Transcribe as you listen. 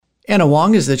Anna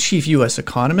Wong is the chief U.S.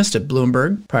 economist at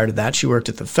Bloomberg. Prior to that, she worked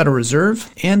at the Federal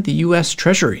Reserve and the U.S.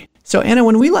 Treasury. So, Anna,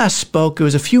 when we last spoke, it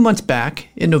was a few months back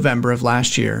in November of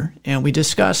last year, and we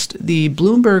discussed the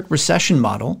Bloomberg recession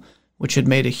model, which had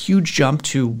made a huge jump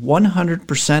to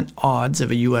 100% odds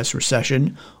of a U.S.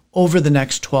 recession over the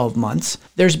next 12 months.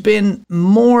 There's been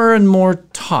more and more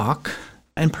talk,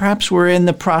 and perhaps we're in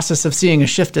the process of seeing a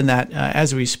shift in that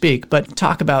as we speak, but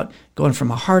talk about going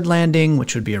from a hard landing,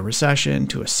 which would be a recession,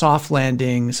 to a soft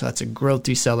landing. So that's a growth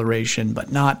deceleration,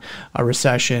 but not a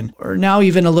recession. Or now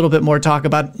even a little bit more talk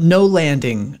about no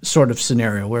landing sort of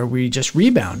scenario where we just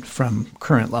rebound from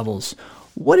current levels.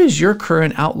 What is your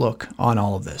current outlook on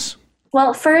all of this?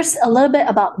 Well, first, a little bit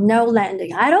about no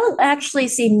landing. I don't actually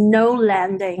see no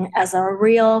landing as a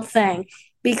real thing,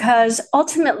 because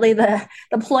ultimately the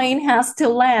plane has to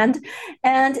land.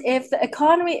 And if the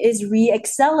economy is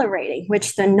re-accelerating,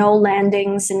 which the no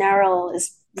landing scenario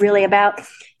is really about,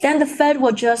 then the Fed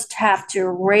will just have to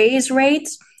raise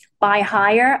rates by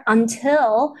higher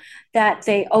until that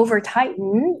they over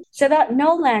tighten. So that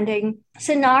no landing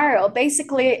scenario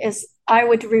basically is, I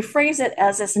would rephrase it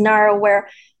as a scenario where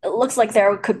it looks like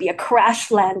there could be a crash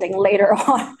landing later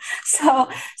on. So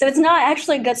it's not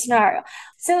actually a good scenario.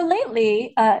 So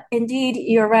lately, indeed,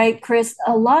 you're right, Chris,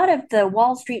 a lot of the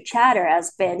Wall Street chatter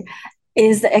has been,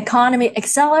 is the economy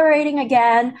accelerating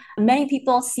again? Many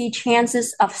people see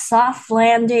chances of soft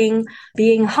landing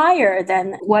being higher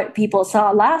than what people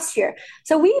saw last year.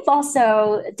 So we've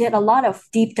also did a lot of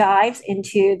deep dives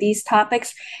into these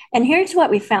topics. And here's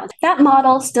what we found. That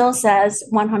model still says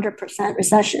 100%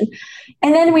 recession.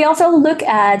 And then we also look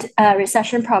at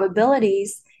recession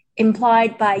probabilities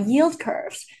implied by yield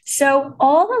curves. So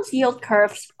all those yield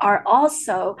curves are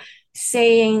also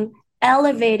saying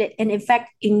elevated and in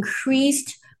fact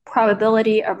increased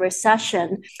probability of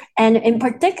recession. And in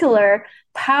particular,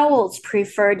 Powell's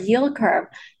preferred yield curve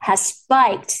has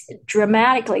spiked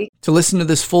dramatically. To listen to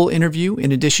this full interview,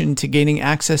 in addition to gaining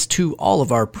access to all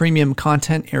of our premium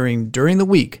content airing during the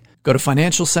week, go to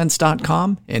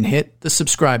financialsense.com and hit the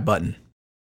subscribe button.